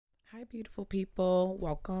Hi, beautiful people.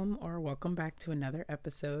 Welcome back to another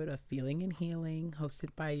episode of Feeling and Healing,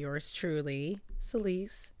 hosted by yours truly,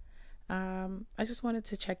 Celise. I just wanted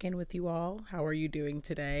to check in with you all. How are you doing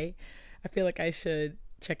today? I feel like I should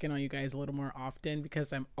check in on you guys a little more often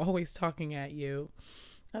because I'm always talking at you.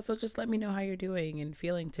 So just let me know how you're doing and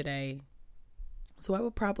feeling today. So I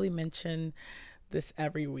will probably mention this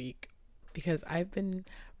every week because I've been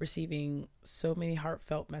receiving so many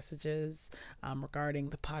heartfelt messages regarding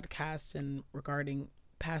the podcast and regarding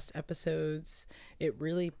past episodes. It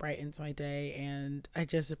really brightens my day, and I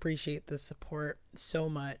just appreciate the support so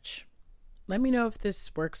much. Let me know if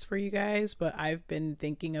this works for you guys, but I've been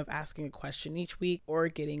thinking of asking a question each week or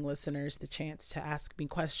getting listeners the chance to ask me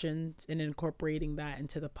questions and incorporating that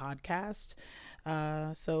into the podcast.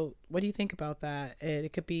 So what do you think about that?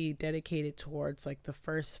 It could be dedicated towards like the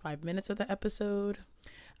first 5 minutes of the episode.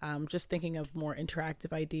 Just thinking of more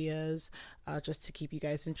interactive ideas, just to keep you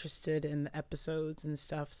guys interested in the episodes and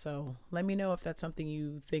stuff. So let me know if that's something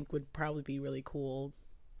you think would probably be really cool.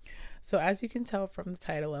 So as you can tell from the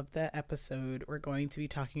title of the episode, we're going to be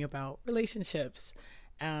talking about relationships.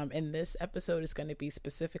 And this episode is going to be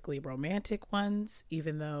specifically romantic ones,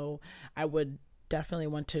 even though I would definitely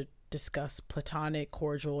want to discuss platonic,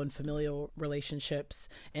 cordial, and familial relationships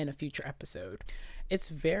in a future episode. It's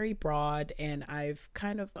very broad, and I've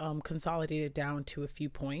kind of consolidated down to a few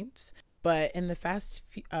points. But in the past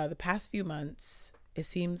few months, it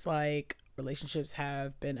seems like relationships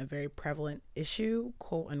have been a very prevalent issue,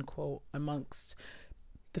 quote unquote, amongst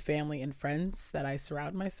the family and friends that I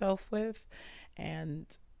surround myself with. And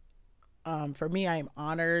for me, I am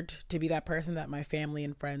honored to be that person that my family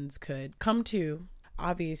and friends could come to.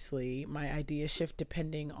 Obviously, my ideas shift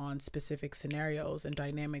depending on specific scenarios and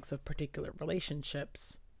dynamics of particular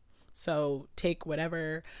relationships. So take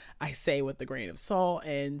whatever I say with a grain of salt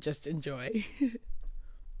and just enjoy.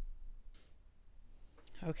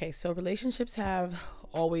 Okay, so relationships have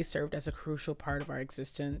always served as a crucial part of our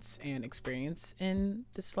existence and experience in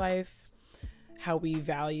this life. How we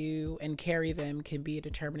value and carry them can be a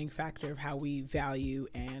determining factor of how we value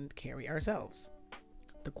and carry ourselves.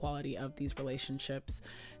 The quality of these relationships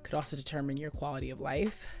could also determine your quality of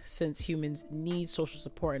life, since humans need social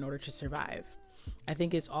support in order to survive. I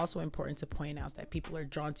think it's also important to point out that people are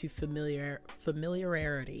drawn to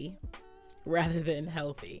familiarity rather than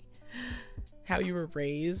healthy. How you were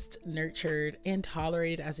raised, nurtured, and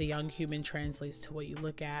tolerated as a young human translates to what you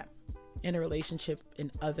look at in a relationship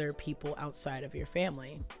in other people outside of your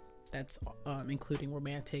family. That's including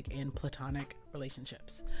romantic and platonic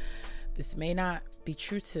relationships. This may not be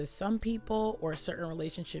true to some people or certain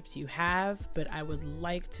relationships you have, but I would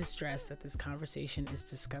like to stress that this conversation is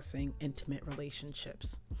discussing intimate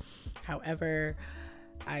relationships. However,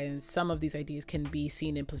 some of these ideas can be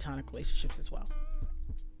seen in platonic relationships as well.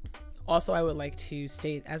 Also, I would like to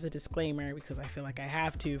state as a disclaimer, because I feel like I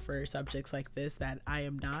have to for subjects like this, that I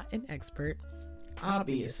am not an expert,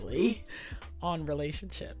 obviously, on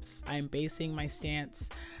relationships. I'm basing my stance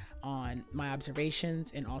on my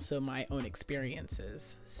observations and also my own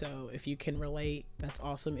experiences. So if you can relate, that's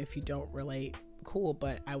awesome. If you don't relate, cool.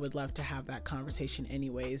 But I would love to have that conversation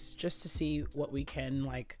anyways, just to see what we can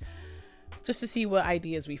just to see what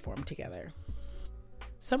ideas we form together.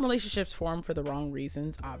 Some relationships form for the wrong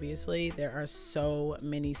reasons, obviously. There are so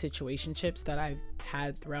many situationships that I've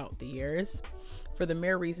had throughout the years for the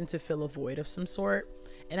mere reason to fill a void of some sort.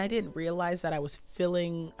 And I didn't realize that I was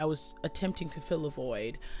attempting to fill a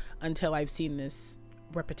void until I've seen this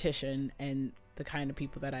repetition and the kind of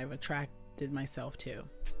people that I've attracted myself to.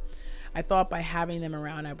 I thought by having them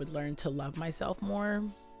around, I would learn to love myself more,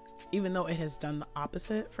 even though it has done the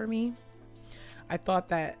opposite for me. I thought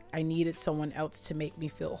that I needed someone else to make me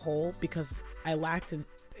feel whole because I lacked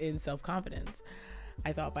in self-confidence.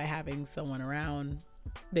 I thought by having someone around,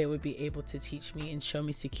 they would be able to teach me and show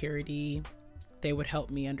me security. They would help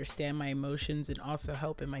me understand my emotions and also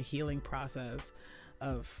help in my healing process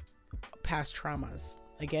of past traumas.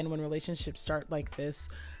 Again, when relationships start like this,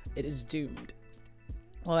 it is doomed.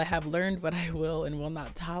 While I have learned what I will and will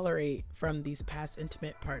not tolerate from these past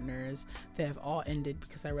intimate partners, they have all ended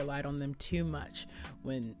because I relied on them too much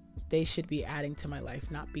when they should be adding to my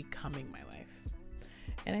life, not becoming my life.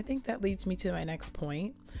 And I think that leads me to my next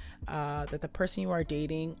point, that the person you are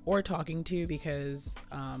dating or talking to, because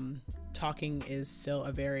talking is still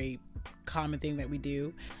a very common thing that we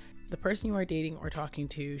do, the person you are dating or talking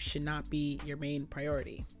to should not be your main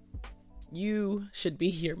priority. You should be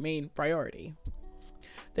your main priority.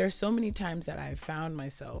 There are so many times that I've found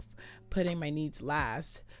myself putting my needs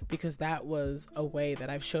last because that was a way that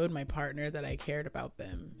I've showed my partner that I cared about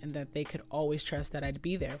them and that they could always trust that I'd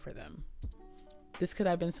be there for them. This could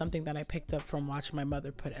have been something that I picked up from watching my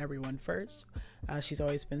mother put everyone first. She's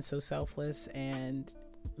always been so selfless and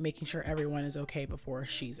making sure everyone is okay before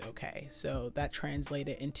she's okay. So that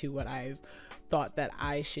translated into what I've thought that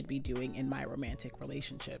I should be doing in my romantic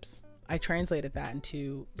relationships. I translated that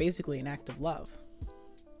into basically an act of love.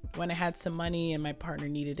 When I had some money and my partner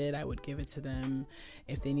needed it, I would give it to them.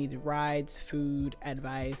 If they needed rides, food,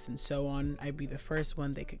 advice, and so on, I'd be the first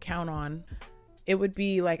one they could count on. It would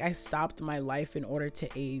be like I stopped my life in order to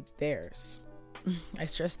aid theirs. I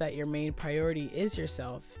stress that your main priority is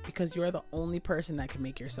yourself because you are the only person that can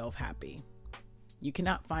make yourself happy. You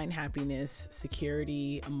cannot find happiness,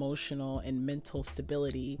 security, emotional, and mental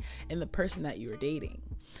stability in the person that you are dating.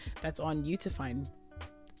 That's on you to find.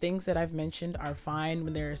 Things that I've mentioned are fine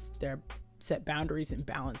when there are set boundaries and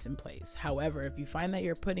balance in place. However, if you find that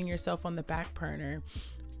you're putting yourself on the back burner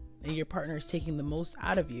and your partner is taking the most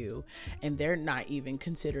out of you and they're not even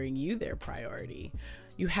considering you their priority,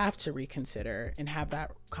 you have to reconsider and have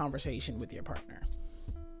that conversation with your partner.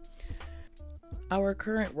 Our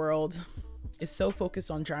current world is so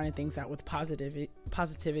focused on drowning things out with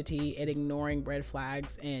positivity and ignoring red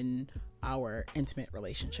flags in our intimate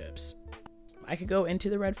relationships. I could go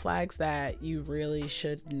into the red flags that you really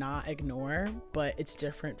should not ignore, but it's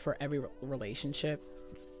different for every relationship.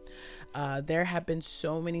 There have been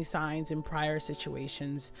so many signs in prior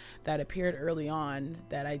situations that appeared early on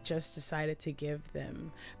that I just decided to give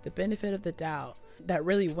them the benefit of the doubt that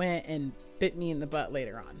really went and bit me in the butt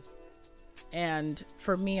later on. And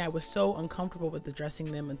for me, I was so uncomfortable with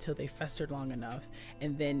addressing them until they festered long enough,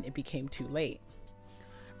 and then it became too late.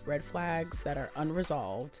 Red flags that are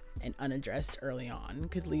unresolved and unaddressed early on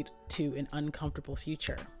could lead to an uncomfortable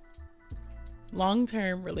future.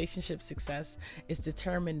 Long-term relationship success is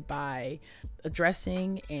determined by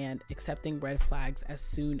addressing and accepting red flags as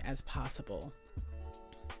soon as possible.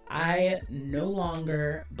 I no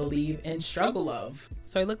longer believe in struggle love.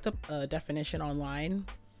 So I looked up a definition online,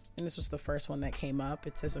 and this was the first one that came up.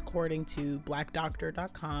 It says, according to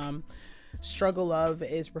blackdoctor.com, struggle love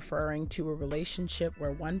is referring to a relationship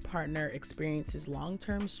where one partner experiences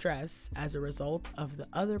long-term stress as a result of the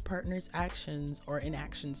other partner's actions or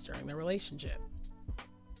inactions during the relationship.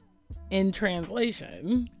 In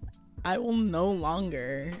translation, I will no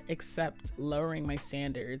longer accept lowering my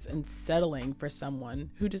standards and settling for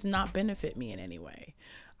someone who does not benefit me in any way.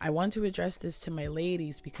 I want to address this to my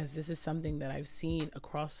ladies because this is something that I've seen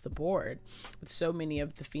across the board with so many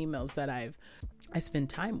of the females that I spend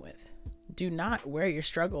time with. Do not wear your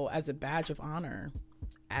struggle as a badge of honor,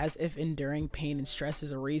 as if enduring pain and stress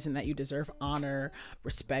is a reason that you deserve honor,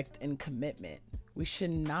 respect, and commitment. We should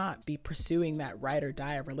not be pursuing that ride or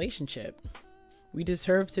die relationship. We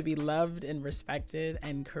deserve to be loved and respected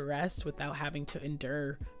and caressed without having to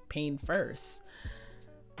endure pain first.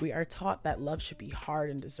 We are taught that love should be hard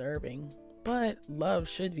and deserving, but love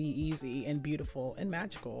should be easy and beautiful and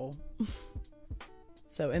magical.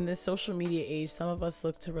 So in this social media age, some of us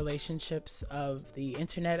look to relationships of the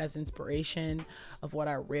internet as inspiration of what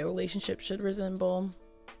our real relationship should resemble.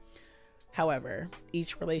 However,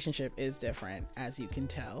 each relationship is different, as you can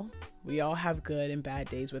tell. We all have good and bad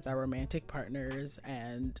days with our romantic partners,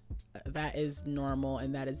 and that is normal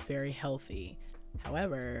and that is very healthy.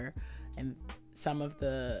 However, and some of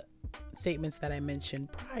the statements that I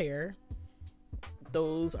mentioned prior,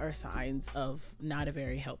 those are signs of not a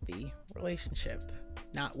very healthy relationship,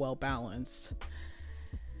 not well balanced.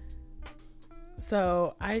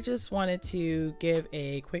 So I just wanted to give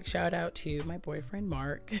a quick shout out to my boyfriend,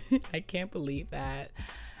 Mark. I can't believe that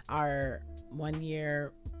our 1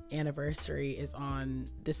 year anniversary is on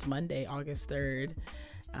this Monday, August 3rd.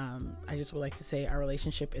 I just would like to say our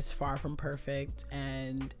relationship is far from perfect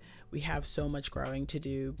and we have so much growing to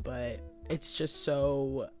do, but it's just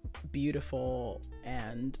so beautiful,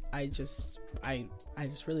 and I just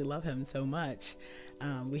really love him so much.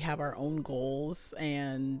 We have our own goals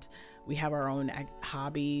and we have our own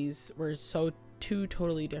hobbies. We're two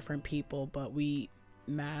totally different people, but we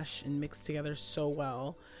mash and mix together so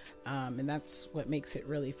well, and that's what makes it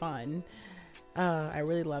really fun. I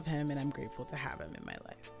really love him and I'm grateful to have him in my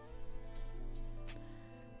life.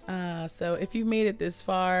 So if you made it this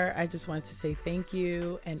far, I just wanted to say thank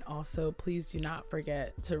you. And also, please do not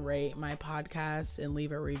forget to rate my podcast and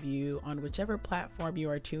leave a review on whichever platform you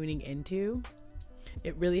are tuning into.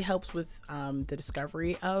 It really helps with the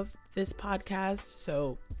discovery of this podcast.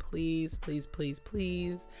 So please,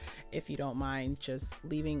 if you don't mind, just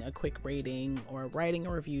leaving a quick rating or writing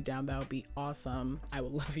a review down. That would be awesome. I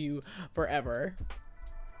would love you forever.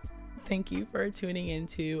 Thank you for tuning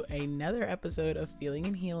into another episode of Feeling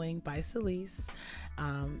and Healing by Celise.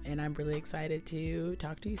 And I'm really excited to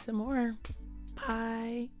talk to you some more.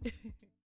 Bye.